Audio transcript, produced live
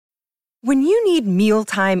When you need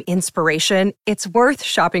mealtime inspiration, it's worth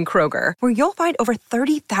shopping Kroger, where you'll find over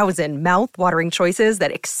 30,000 mouth-watering choices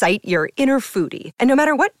that excite your inner foodie. And no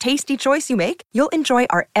matter what tasty choice you make, you'll enjoy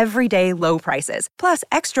our everyday low prices, plus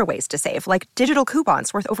extra ways to save, like digital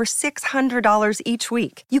coupons worth over $600 each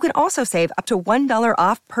week. You can also save up to $1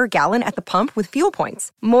 off per gallon at the pump with fuel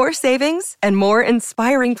points. More savings and more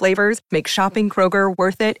inspiring flavors make shopping Kroger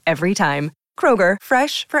worth it every time. Kroger,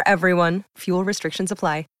 fresh for everyone. Fuel restrictions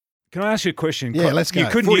apply. Can I ask you a question? Yeah, let's go.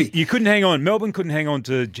 You couldn't hang on. Melbourne couldn't hang on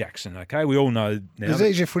to Jackson, okay? We all know now. Is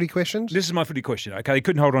these your footy questions? This is my footy question, okay? They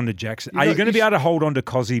couldn't hold on to Jackson. Are you going to be able to hold on to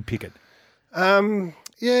Cozzy Pickett?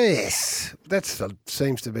 Yes. That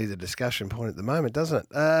seems to be the discussion point at the moment, doesn't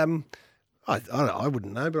it? I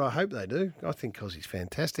wouldn't know, but I hope they do. I think Cozzy's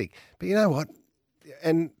fantastic. But you know what?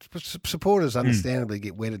 And supporters understandably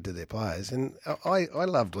get wedded to their players. And I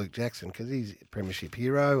loved Luke Jackson because he's a premiership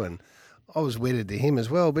hero and I was wedded to him as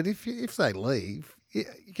well. But if they leave, you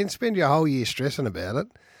can spend your whole year stressing about it,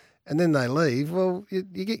 and then they leave. Well, you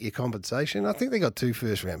get your compensation. I think they got 2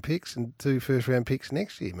 first-round picks and 2 first-round picks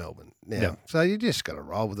next year, Melbourne. Now, yeah. So you just got to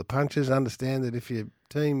roll with the punches. Understand that if your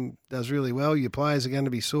team does really well, your players are going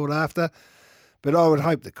to be sought after. But I would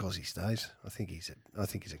hope that Cozzy stays. I think he's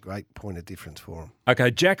a great point of difference for him.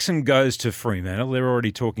 Okay, Jackson goes to Fremantle. They're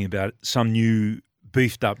already talking about some new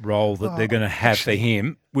beefed up role that they're going to have for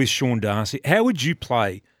him with Sean Darcy. How would you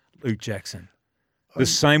play Luke Jackson? The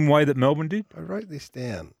same way that Melbourne did? I wrote this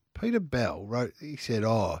down. Peter Bell he said,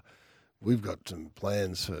 we've got some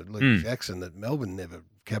plans for Luke Jackson that Melbourne never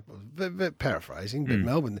paraphrasing, but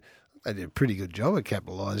Melbourne, they did a pretty good job of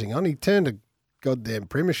capitalising on. He turned a goddamn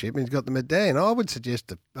premiership and he's got the medallion. I would suggest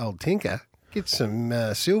to old Tinker, get some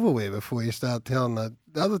silverware before you start telling the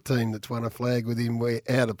other team that's won a flag with him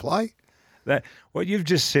how to play. What you've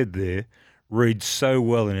just said there reads so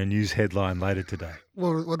well in a news headline later today.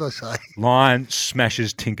 What did I say? Lion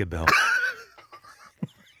smashes Tinkerbell.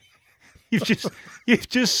 You've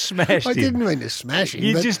just smashed him. I didn't mean to smash him.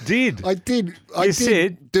 You just did. I did. You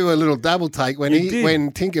said do a little double take when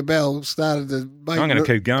Tinkerbell started to make. I'm going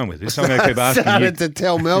to keep going with this. I'm going to keep asking you. Started to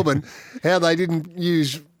tell Melbourne how they didn't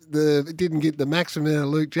get the maximum out of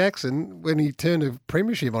Luke Jackson when he turned a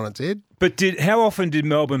premiership on its head. But how often did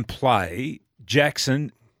Melbourne play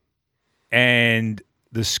Jackson and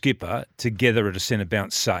the skipper together at a centre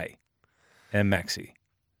bounce, Say, and Maxi?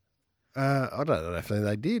 I don't know if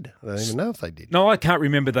they did. I don't even know if they did. No, I can't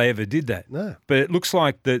remember they ever did that. No. But it looks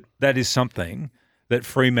like that is something that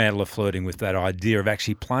Fremantle are flirting with, that idea of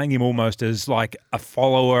actually playing him almost as like a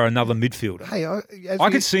follower, another midfielder. Hey, I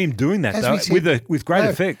could see him doing that, though, with great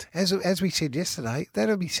effect. As we said yesterday,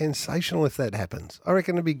 that'll be sensational if that happens. I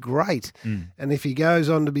reckon it'd be great. And if he goes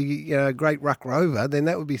on to be a great ruck rover, then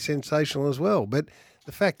that would be sensational as well. But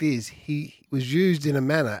the fact is, he was used in a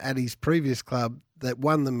manner at his previous club that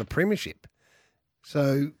won them a premiership.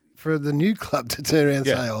 So for the new club to turn around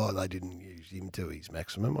and say, they didn't use him to his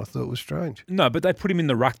maximum, I thought was strange. No, but they put him in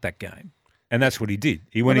the ruck that game, and that's what he did.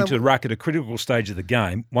 He went into the ruck at a critical stage of the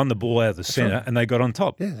game, won the ball out of the centre, and they got on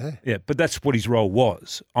top. Yeah, but that's what his role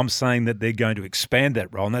was. I'm saying that they're going to expand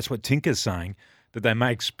that role, and that's what Tinker's saying, that they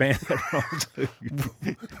may expand that role too.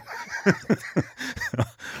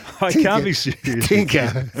 I can't be serious.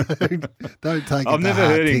 Tinker. Don't take it I've never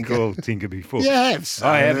heard him Tinker. called Tinker before. Yeah,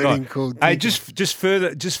 I have heard not. him called Tinker. Hey, just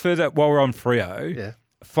further, while we're on Freo,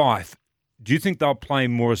 Fife, do you think they'll play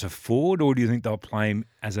him more as a forward, or do you think they'll play him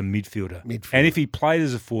as a midfielder? And if he played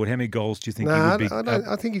as a forward, how many goals do you think he would be?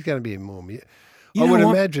 I think he's going to be more I would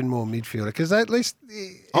imagine more midfielder, because at least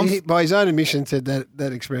he, by his own admission, said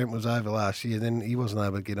that experiment was over last year. Then he wasn't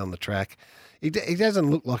able to get on the track. He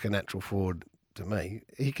doesn't look like a natural forward to me.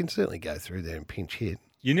 He can certainly go through there and pinch hit.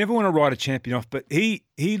 You never want to write a champion off, but he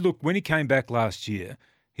looked, when he came back last year,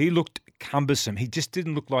 he looked cumbersome. He just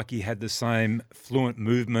didn't look like he had the same fluent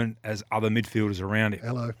movement as other midfielders around him.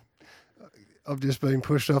 Hello. I've just been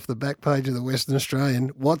pushed off the back page of the Western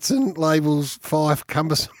Australian. Watson labels Fife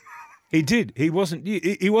cumbersome. He did. He wasn't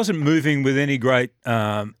moving with any great.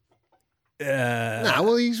 No,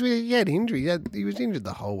 well, he had injury. He was injured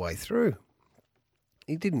the whole way through.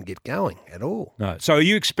 He didn't get going at all. No. So are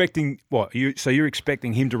you expecting what? You're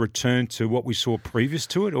expecting him to return to what we saw previous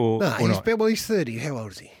to it, or no? Or he's 30. How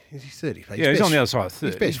old is he? Is he 30? He's on the other side of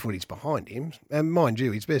 30. His best footy's behind him, and mind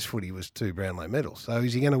you, his best footy was 2 Brownlow medals. So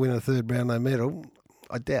is he going to win a 3rd Brownlow medal?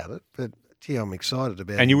 I doubt it, but gee, I'm excited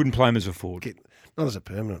about it. And you wouldn't play him as a forward? Not as a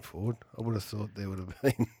permanent forward. I would have thought there would have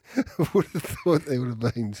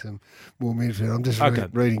been. Some more midfield. I'm just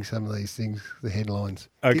reading some of these things, the headlines.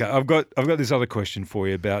 Okay, I've got this other question for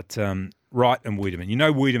you about Wright and Wiedemann. You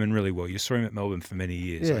know Wiedemann really well. You saw him at Melbourne for many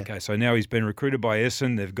years. Yeah. Okay, so now he's been recruited by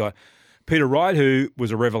Essendon. They've got Peter Wright, who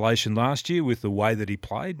was a revelation last year with the way that he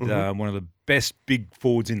played, one of the best big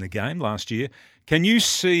forwards in the game last year. Can you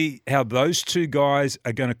see how those two guys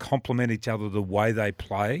are going to complement each other the way they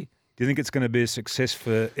play? Do you think it's going to be a success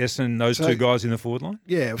for Essendon, those two guys in the forward line?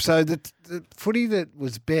 Yeah, so the footy that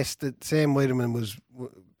was best that Sam Wiedemann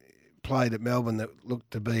played at Melbourne that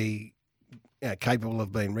looked to be capable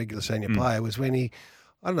of being regular senior player was when he,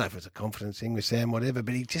 I don't know if it was a confidence thing with Sam, whatever,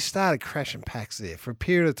 but he just started crashing packs there for a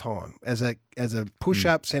period of time as a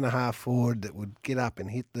push-up centre-half forward that would get up and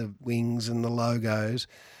hit the wings and the logos.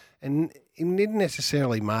 And he didn't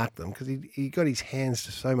necessarily mark them because he got his hands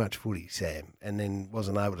to so much footy, Sam, and then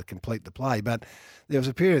wasn't able to complete the play. But there was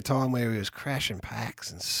a period of time where he was crashing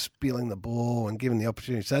packs and spilling the ball and giving the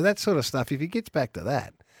opportunity. So that sort of stuff, if he gets back to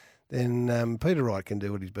that, then Peter Wright can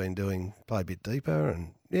do what he's been doing, play a bit deeper,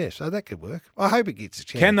 and so that could work. I hope it gets a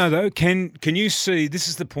chance. Can they though? Can you see? This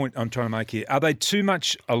is the point I'm trying to make here. Are they too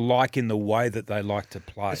much alike in the way that they like to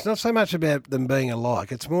play? It's not so much about them being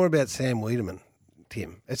alike. It's more about Sam Wiedemann.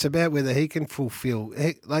 Tim. It's about whether he can fulfil.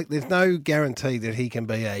 There's no guarantee that he can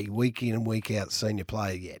be a week in and week out senior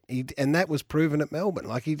player yet. And that was proven at Melbourne.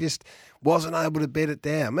 He just wasn't able to bed it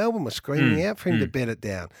down. Melbourne was screaming out for him to bed it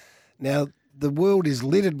down. Now, the world is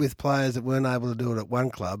littered with players that weren't able to do it at one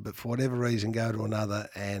club, but for whatever reason go to another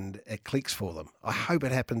and it clicks for them. I hope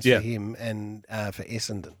it happens for him and for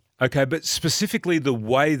Essendon. Okay, but specifically the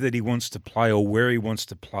way that he wants to play or where he wants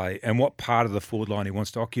to play and what part of the forward line he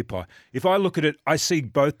wants to occupy. If I look at it, I see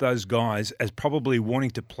both those guys as probably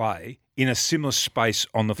wanting to play in a similar space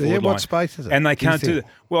on the forward line. What space is it? And they can't do that.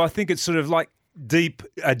 Well, I think it's sort of like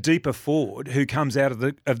a deeper forward who comes out of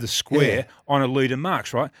the square on a leader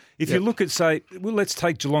marks, right? If you look at, say, let's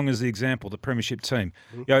take Geelong as the example, the premiership team.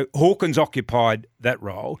 Hawkins occupied that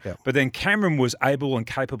role, but then Cameron was able and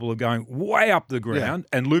capable of going way up the ground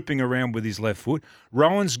and looping around with his left foot.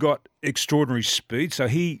 Rowan's got extraordinary speed, so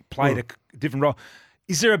he played a different role.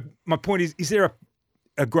 My point is there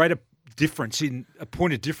a greater difference a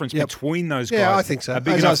point of difference between those guys? Yeah, I think so. A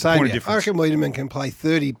big enough point of difference. I reckon Wiedemann can play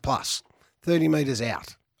 30 plus. 30 metres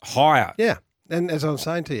out. Higher. Yeah. And as I'm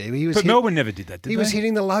saying to you, Melbourne never did that, did they? He was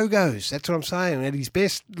hitting the logos. That's what I'm saying. At his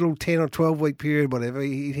best little 10 or 12-week period, whatever,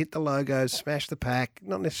 he'd hit the logos, smash the pack,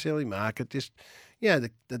 not necessarily mark it, just, the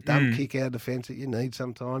dumb kick out of defence that you need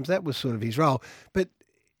sometimes. That was sort of his role. But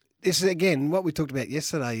this is, again, what we talked about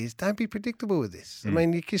yesterday is don't be predictable with this. I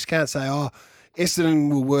mean, you just can't say, Essendon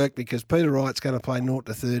will work because Peter Wright's going to play 0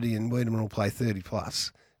 to 30 and Wiedemann will play 30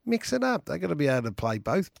 plus. Mix it up. They've got to be able to play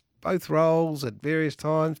both roles at various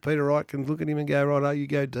times. Peter Wright can look at him and go, right, you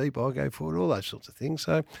go deep, I'll go forward, all those sorts of things.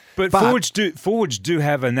 So, But forwards do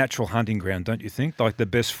have a natural hunting ground, don't you think? Like the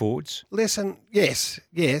best forwards?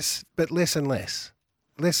 Yes, but less and less.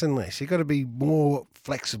 Less and less. You've got to be more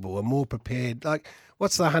flexible and more prepared. Like,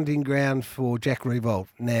 what's the hunting ground for Jack Riewoldt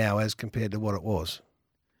now as compared to what it was?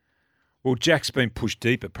 Well, Jack's been pushed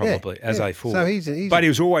deeper probably as a forward. So but he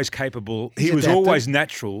was always capable. He was always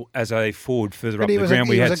natural as a forward further up the ground.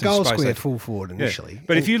 He was a goal square full forward initially.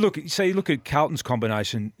 But if you look at Carlton's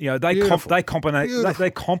combination,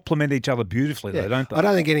 they complement each other beautifully, though, don't they? I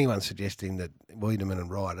don't think anyone's suggesting that Wiedemann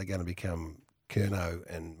and Wright are going to become Curnow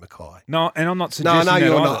and Mackay. No, and I'm not suggesting that. No,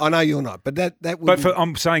 you're either. not. I know you're not. But that would. But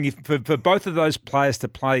I'm saying for both of those players to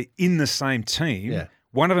play in the same team,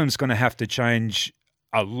 one of them's going to have to change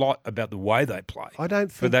a lot about the way they play. I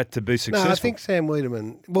don't think, for that to be successful. No, I think Sam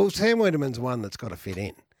Wiedemann's one that's got to fit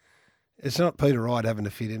in. It's not Peter Wright having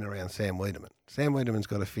to fit in around Sam Wiedemann. Sam Wiedemann's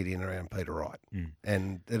got to fit in around Peter Wright.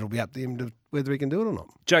 And it'll be up to him to whether he can do it or not.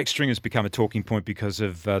 Jake Stringer's become a talking point because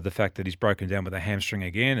of the fact that he's broken down with a hamstring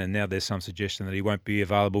again, and now there's some suggestion that he won't be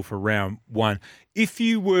available for round one. If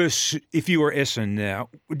you were Essendon now,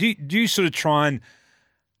 do you sort of try and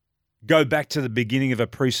go back to the beginning of a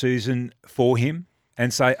preseason for him?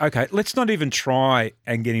 And say, okay, let's not even try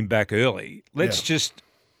and get him back early. Let's just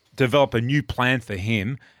develop a new plan for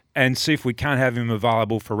him and see if we can't have him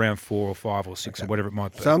available for round 4 or 5 or 6 or whatever it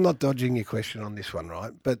might be. So I'm not dodging your question on this one,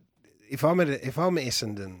 right? But if I'm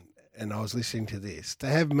Essendon and I was listening to this, to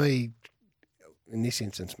have me, in this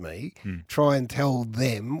instance try and tell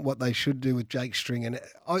them what they should do with Jake Stringer,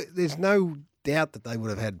 there's no doubt that they would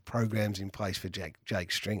have had programs in place for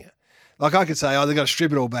Jake Stringer. Like I could say, they've got to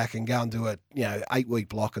strip it all back and go and do a 8-week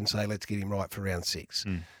block and say, let's get him right for round 6.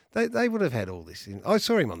 They would have had all this. I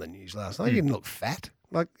saw him on the news last night. He didn't look fat.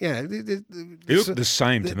 Like, he looked the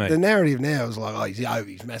same to me. The narrative now is like,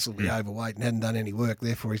 he's massively overweight and hadn't done any work,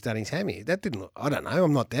 therefore he's done his hammy. That didn't look, I don't know,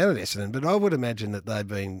 I'm not down at Essendon, but I would imagine that they've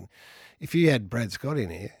been, if you had Brad Scott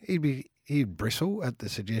in here, he'd be he'd bristle at the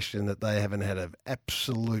suggestion that they haven't had an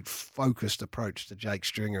absolute focused approach to Jake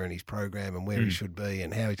Stringer and his program and where he should be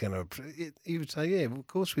and how he's going to. He would say, "Yeah, well, of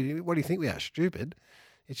course we do. What do you think we are? Stupid?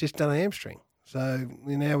 It's just done a hamstring." So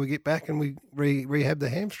now we get back and we rehab the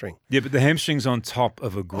hamstring. Yeah, but the hamstring's on top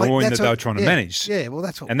of a groin that they were trying to manage. Yeah, well,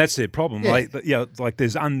 that's what, and that's their problem. Yeah. Like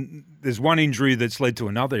there's one injury that's led to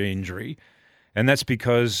another injury, and that's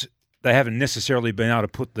because they haven't necessarily been able to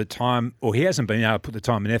put the time, or he hasn't been able to put the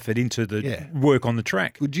time and effort into the work on the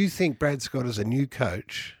track. Would you think Brad Scott, as a new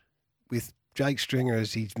coach, with Jake Stringer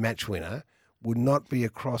as his match winner, would not be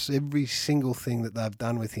across every single thing that they've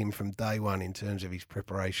done with him from day one in terms of his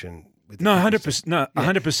preparation? No, 100%. No,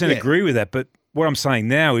 100% agree with that. But what I'm saying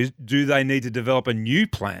now is, do they need to develop a new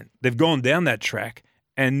plan? They've gone down that track,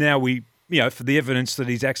 and now for the evidence that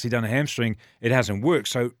he's actually done a hamstring, it hasn't worked.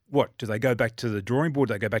 So what? Do they go back to the drawing board?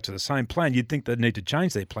 Do they go back to the same plan? You'd think they'd need to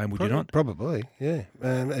change their plan, would you not? Probably, yeah.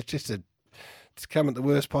 It's just it's come at the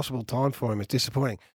worst possible time for him. It's disappointing.